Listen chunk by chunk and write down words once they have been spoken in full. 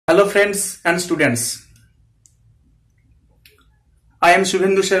Hello friends and students. I am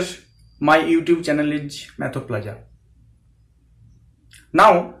Subhendu sir. My YouTube channel is Mathoplaza.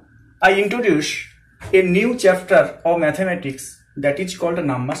 Now I introduce a new chapter of mathematics that is called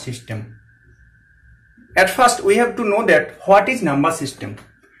number system. At first we have to know that what is number system.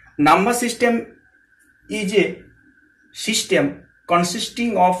 Number system is a system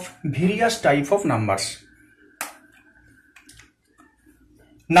consisting of various types of numbers.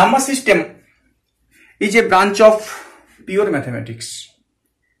 Number system is a branch of pure mathematics.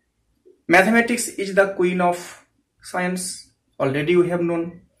 Mathematics is the queen of science. Already we have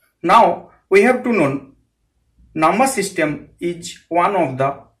known. Now we have to know number system is one of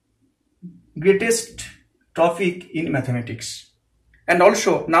the greatest topic in mathematics. And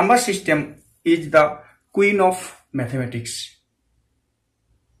also number system is the queen of mathematics.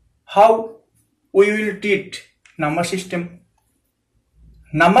 How we will treat number system?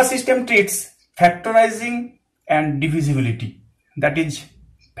 Number system treats factorizing and divisibility, that is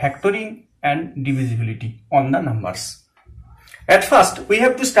factoring and divisibility on the numbers. At first we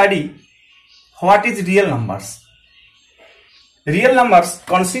have to study what is real numbers. Real numbers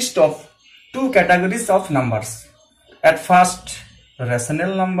consist of two categories of numbers. At first,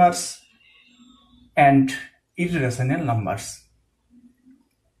 rational numbers and irrational numbers.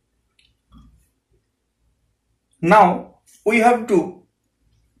 Now we have to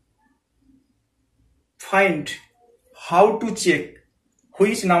find how to check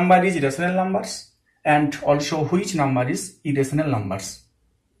which number is rational numbers and also which number is irrational numbers.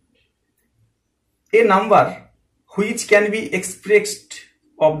 A number which can be expressed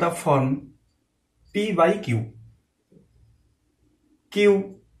of the form P by Q,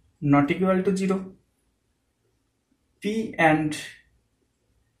 Q not equal to 0, P and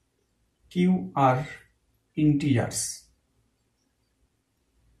Q are integers.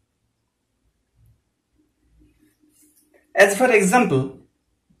 As for example,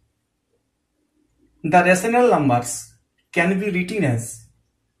 the rational numbers can be written as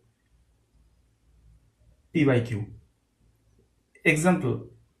P by Q. Example,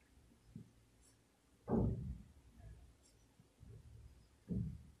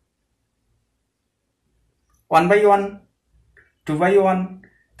 one by one, 2 by 1,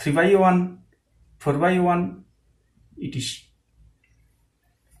 3 by 1, 4 by 1, etc.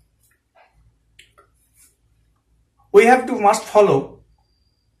 We have to must follow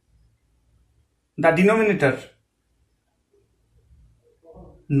the denominator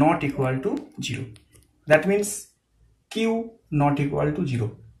not equal to 0. That means Q not equal to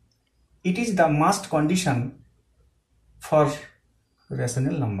 0. It is the must condition for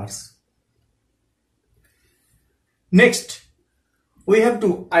rational numbers. Next, we have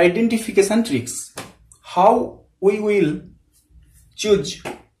to identification tricks. How we will choose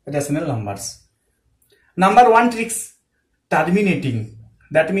rational numbers. Number one tricks, terminating.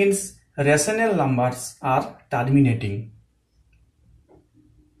 That means rational numbers are terminating.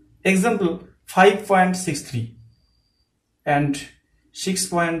 Example, 5.63 and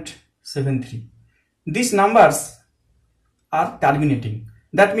 6.73. These numbers are terminating.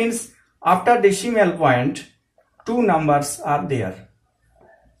 That means after decimal point, two numbers are there.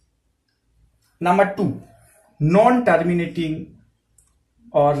 Number two, non-terminating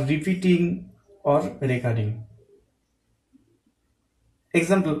or repeating or recurring.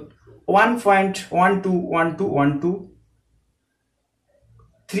 Example, 1.121212,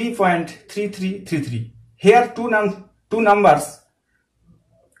 3.3333. Here two numbers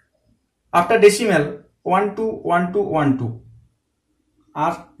after decimal 121212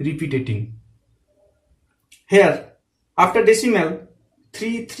 are repeating. Here after decimal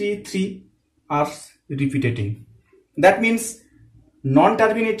 333 are repeating. That means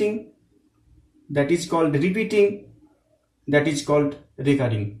non-terminating, that is called repeating, that is called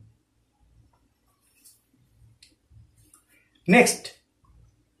recurring. Next,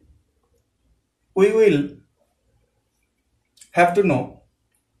 we will have to know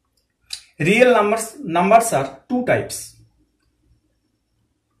real numbers. Numbers are two types.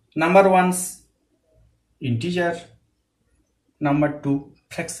 Number one, integer. Number two,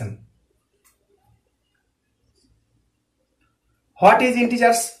 fraction. What is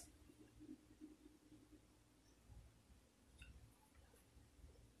integers?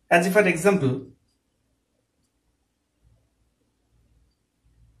 As for example,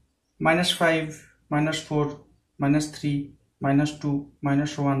 -5, -4, -3, -2,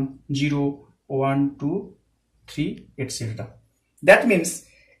 -1, 0, 1, 2, 3, etc. That means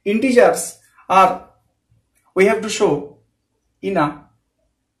integers are, we have to show in a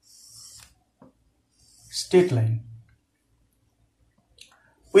straight line.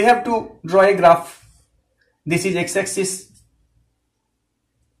 we have to draw a graph. This is x-axis,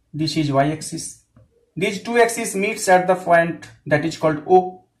 this is y-axis. These two axes meets at the point that is called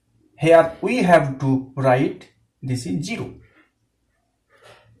O. Here we have to write this is 0.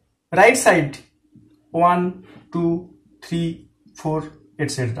 Right side 1, 2, 3, 4,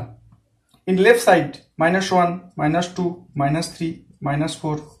 etc. In left side -1, -2, -3,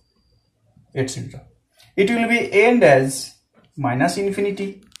 -4, etc. It will be end as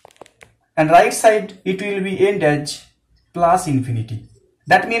 -infinity, and right side it will be end as +infinity.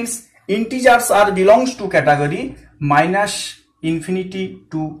 That means integers are belongs to category -infinity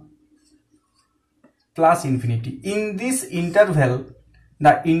to +infinity. In this interval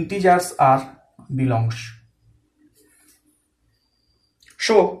the integers are belongs.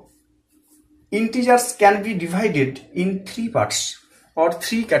 So integers can be divided in 3 parts or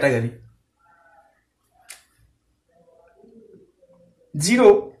 3 categories.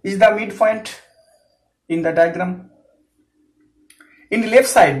 0 is the midpoint in the diagram. In the left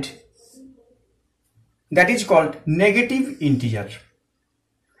side, that is called negative integer.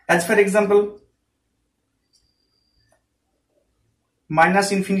 As for example,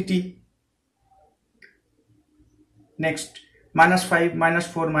 -infinity, next -5,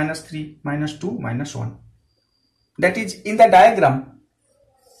 -4, -3, -2, -1. That is in the diagram.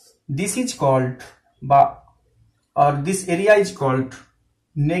 This is called this area is called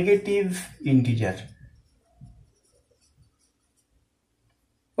negative integer.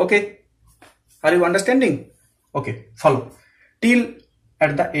 Okay, are you understanding? Okay, follow till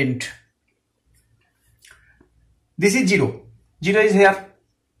at the end. This is 0. 0 is here.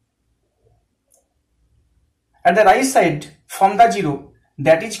 At the right side from the 0,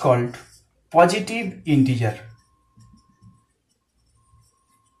 that is called positive integer.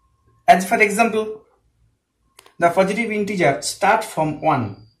 As for example, the positive integer start from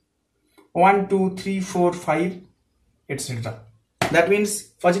 1, 1, 2, 3, 4, 5, etc. That means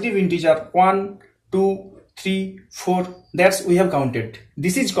positive integer 1, 2, 3, 4, that's we have counted.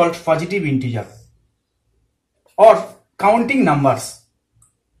 This is called positive integer or counting numbers.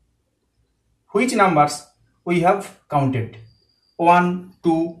 Which numbers we have counted? 1,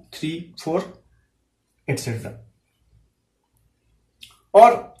 2, 3, 4, etc.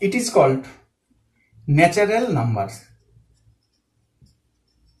 Or it is called natural numbers.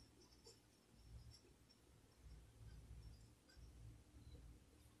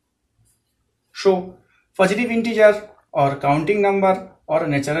 So positive integer or counting number or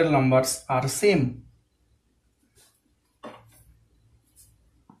natural numbers are same.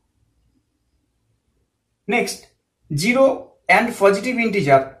 Next, 0 and positive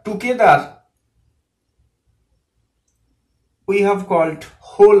integer together we have called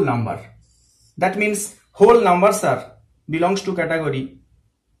whole number. That means whole numbers are belongs to category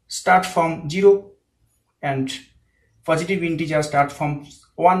start from 0 and positive integer start from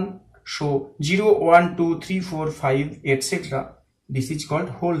 1. So 0, 1, 2, 3, 4, 5, etc. This is called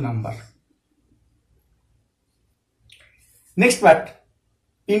whole number. Next part,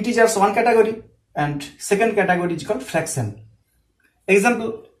 integers one category and second category is called fraction.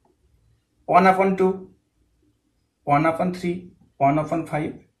 Example, 1/2, 1/3,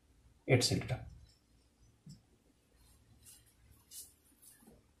 1/5, etc.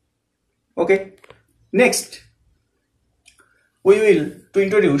 Okay. Next, we will to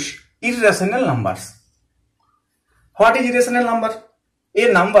introduce irrational numbers. What is irrational number?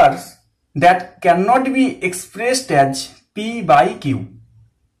 A numbers that cannot be expressed as P by Q.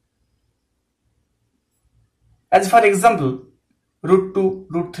 As for example, √2,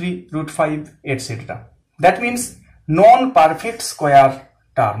 √3, √5, etc. That means non-perfect square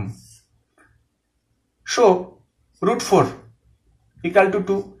term. So √4 equal to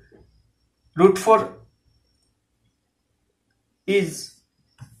 2. √4 is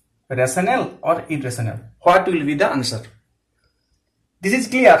rational or irrational? What will be the answer? This is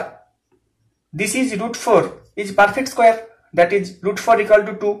clear. This is √4 is perfect square. That is √4 equal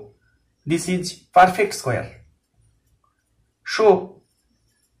to 2. This is perfect square. So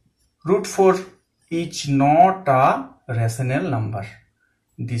 √4 is not a rational number.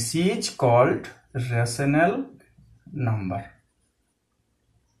 This is called rational number.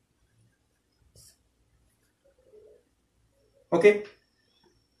 Okay.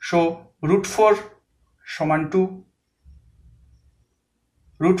 So √4 = 2.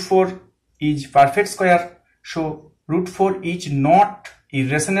 √4 is perfect square. So √4 is not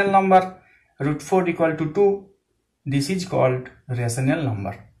irrational number. √4 equal to 2. This is called rational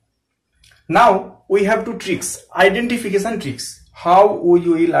number. Now we have two tricks, identification tricks. How we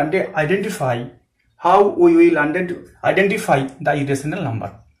will identify the irrational number.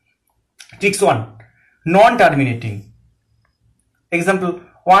 Tricks 1. Non-terminating. Example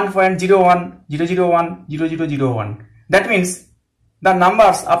 1.0100100001. That means the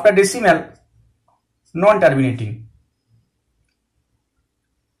numbers after decimal non-terminating.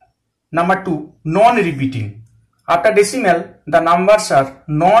 Number 2. Non-repeating. After decimal the numbers are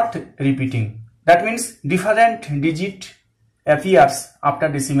not repeating. That means different digit appears after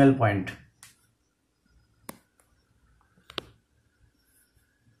decimal point.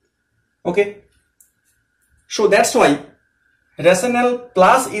 Okay, so that's why rational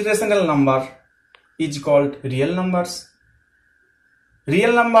plus irrational number is called real numbers.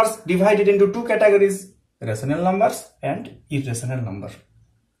 Real numbers divided into two categories, rational numbers and irrational numbers.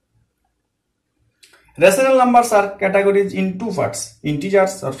 Rational numbers are categorized in two parts,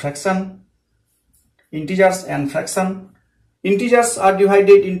 integers or fraction. Integers and fraction. Integers are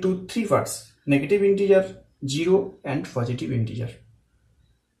divided into three parts, negative integer, zero and positive integer.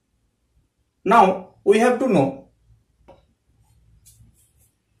 Now we have to know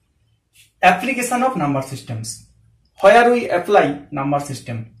application of number systems. Where we apply number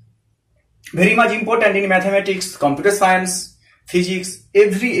system? Very much important in mathematics, computer science, physics,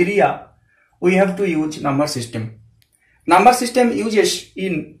 every area we have to use number system. Number system uses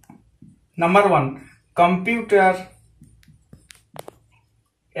in number 1 computer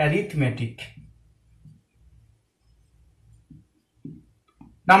arithmetic.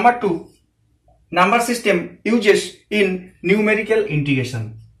 Number 2 number system uses in numerical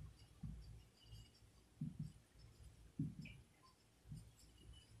integration.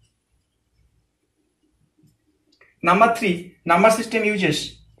 Number 3 number system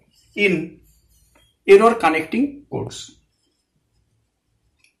uses in error connecting codes.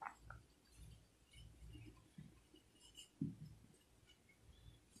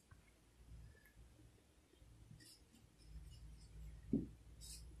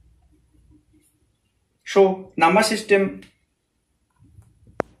 So number system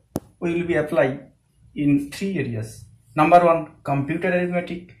will be applied in three areas. Number 1 computer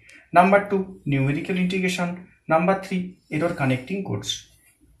arithmetic, number 2 numerical integration, number 3 error connecting codes.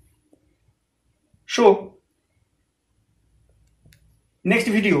 So next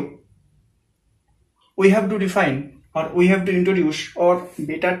video we have to define or we have to introduce or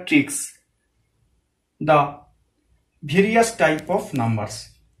better tricks the various type of numbers.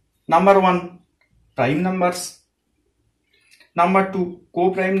 Number 1 prime numbers, number 2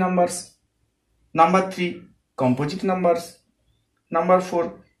 co-prime numbers, number 3 composite numbers, number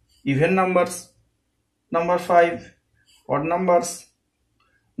 4 even numbers, number 5 odd numbers,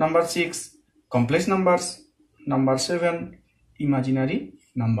 number 6 complex numbers, number 7 imaginary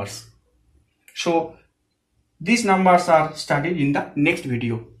numbers. So these numbers are studied in the next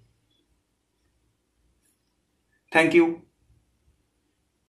video. Thank you.